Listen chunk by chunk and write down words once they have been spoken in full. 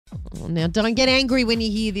Now, don't get angry when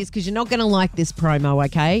you hear this because you're not going to like this promo,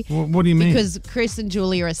 okay? What do you mean? Because Chris and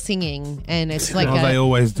Julia are singing and it's like they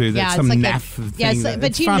always do that. Yeah, Some it's like naff thing. Yeah, but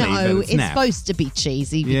it's you funny, know but it's naff. supposed to be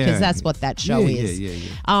cheesy because that's what that show is.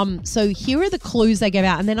 Yeah. So here are the clues they give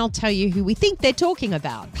out and then I'll tell you who we think they're talking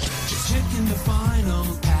about. Just checking the final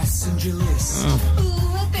passenger list. Ooh,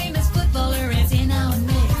 a famous footballer is in our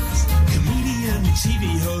midst. Comedian,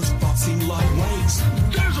 TV host, boxing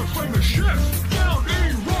lightweight. There's a famous chef down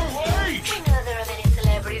in row 8. We know there are many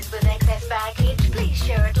celebrities with excess baggage. Please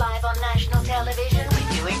share it live on national television.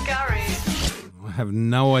 We do encourage. I have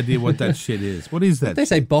no idea what that shit is. What is that? They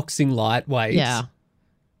say boxing lightweight. Yeah.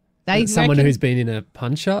 Someone who's been in a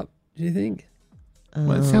punch up, do you think?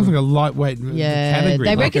 Well, it sounds like a lightweight category.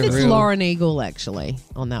 They like reckon a it's real- Lauren Eagle actually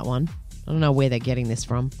on that one. I don't know where they're getting this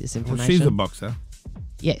from, this Well, information. she's a boxer.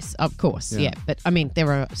 Yes, of course, yeah. But, I mean,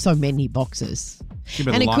 there are so many boxers. She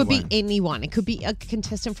better And it could be lightweight. anyone. It could be a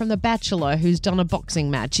contestant from The Bachelor who's done a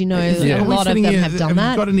boxing match. You know, Are a we lot of sitting them here- have done you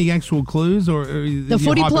that. got any actual clues? Or The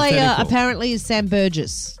footy player apparently is Sam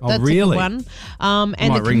Burgess. Oh, That's really? a good one.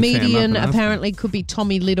 And might the ring Sam up comedian and ask apparently could be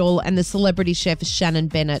Tommy Little, and the celebrity chef is Shannon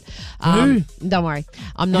Bennett. Who? Don't worry.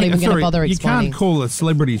 I'm not even going to bother You explaining. can't call a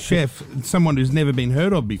celebrity chef someone who's never been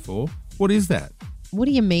heard of before. What is that? What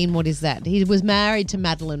do you mean? What is that? He was married to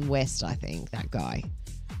Madeline West, I think, that guy.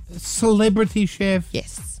 Celebrity chef?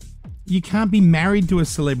 Yes. You can't be married to a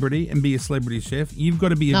celebrity and be a celebrity chef. You've got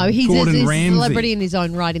to be No, a he's Gordon a Ramsay. celebrity in his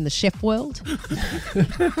own right in the chef world.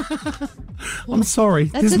 I'm sorry.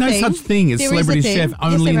 That's There's a no thing. such thing as There is a celebrity thing. chef Yes,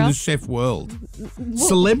 only there in are. the chef world.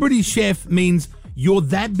 Celebrity chef means you're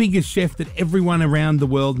that big a chef that everyone around the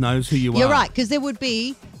world knows who you are. You're right, because there would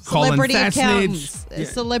be Colin celebrity Fassnage. accountants, Yeah.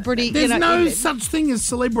 celebrity. There's you know, no such thing as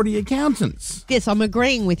celebrity accountants. Yes, I'm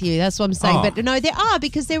agreeing with you. That's what I'm saying. Oh. But no, there are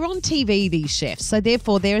because they're on TV, these chefs. So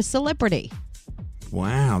therefore, they're a celebrity.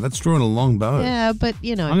 Wow, that's drawing a long bow. Yeah, but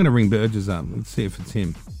you know. I'm going to ring Burgess up. Let's see if it's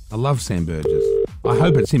him. I love Sam Burgess. I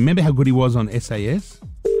hope it's him. Remember how good he was on SAS?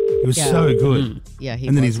 He was so good. Yeah, he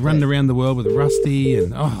And then was he's running good. around the world with Rusty,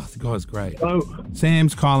 and the guy's great. Oh,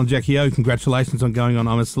 Sam's, Kyle, and Jackie O. Congratulations on going on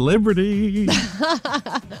I'm a Celebrity.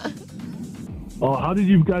 how did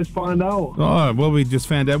you guys find out? Oh, well, we just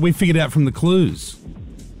found out. We figured out from the clues.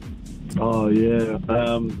 Oh, yeah.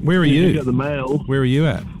 Where are did you? get the mail. Where are you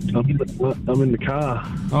at? I'm in the car.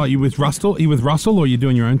 Oh, you with Russell? Are you with Russell, or are you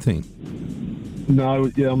doing your own thing?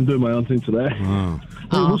 No, yeah, I'm doing my own thing today. Oh.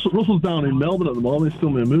 Russell's down in Melbourne at the moment. He's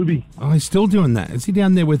filming a movie. Oh, he's still doing that. Is he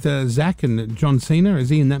down there with Zach and John Cena? Is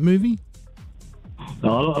he in that movie?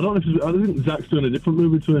 No, I don't know if I think Zach's doing a different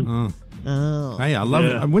movie to him. Oh. Hey, I love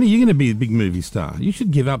it. When are you going to be a big movie star? You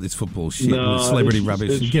should give up this football shit No, and celebrity it's- rubbish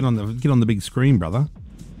it's- and get on the big screen, brother.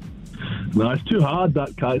 No, it's too hard,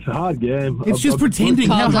 that guy. It's a hard game. It's just pretending.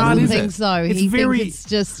 Carl How hard doesn't is think it? so. It's He very. thinks it's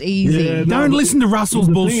just easy. Yeah, no, Don't but listen to Russell's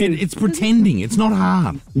the thing bullshit. is- It's pretending. It's not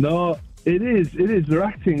hard. No, it is. It is. They're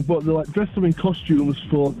acting, but they're like dressed up in costumes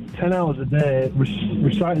for 10 hours a day,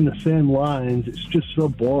 reciting the same lines. It's just so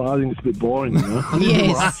boring. I think it's a bit boring, you know?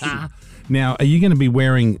 Yes. Now, are you going to be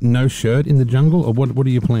wearing no shirt in the jungle, or what are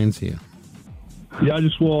your plans here? Yeah, I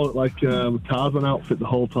just wore like Tarzan outfit the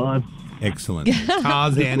whole time. Excellent.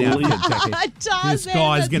 Tarzan outfit, Jackie. This Tarzan,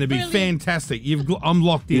 guy's that's going to be brilliant. fantastic. I'm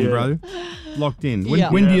locked in, Yeah. bro. Locked in. When,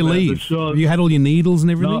 Yeah. when do you man, leave? for sure. Have you had all your needles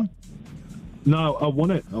and everything? No, I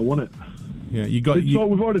won it. Yeah, you got. So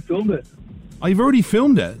we've already filmed it. Oh, you've already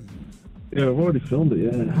filmed it. Yeah, we've already filmed it.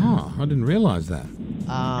 Yeah. Oh, I didn't realise that.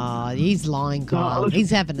 He's lying, Kyle. listen,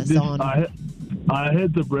 He's having us on. I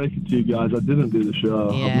had to break it to you guys. I didn't do the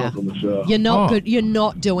show. Yeah. I'm not on the show. You're not Oh. good. You're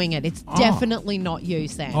not doing it. It's definitely not you,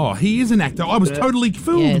 Sam. Oh, he is an actor. I was totally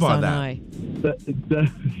fooled yes, by I that. know.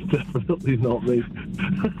 It's definitely not me.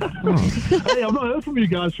 Oh. Hey, I've not heard from you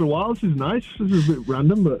guys for a while. This is nice. This is a bit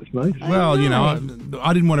random, but it's nice. Well, you know,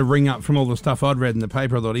 I didn't want to ring up from all the stuff I'd read in the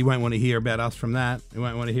paper. I thought he won't want to hear about us from that. He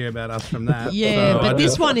won't want to hear about us from that. Yeah, So but I this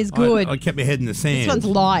just- one is good. I kept my head in the sand. This one's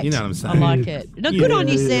light. You know what I'm saying? I like it. No, good on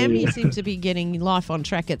you, Yeah, Sam. yeah. You seem to be getting life on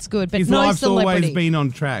track. It's good, but His no life's celebrity. always been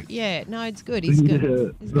on track. Yeah, no, it's good. He's good.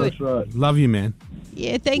 Yeah, He's good. that's right. Love you, man.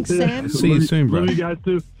 Yeah, thanks, Sam. See you soon, bro. Love you guys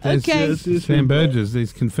too. There's Okay. Yeah, see you Sam soon, bro. Burgess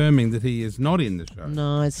is confirming that he is not in the show.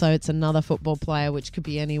 No, so it's another football player, which could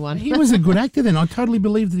be anyone. He was a good actor then. I totally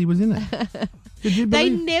believed that he was in it. Did you They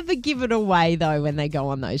believe? never give it away, though, when they go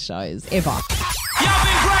on those shows, ever. Y'all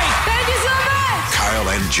been great. Thank you so much. Kyle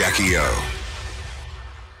and Jackie O.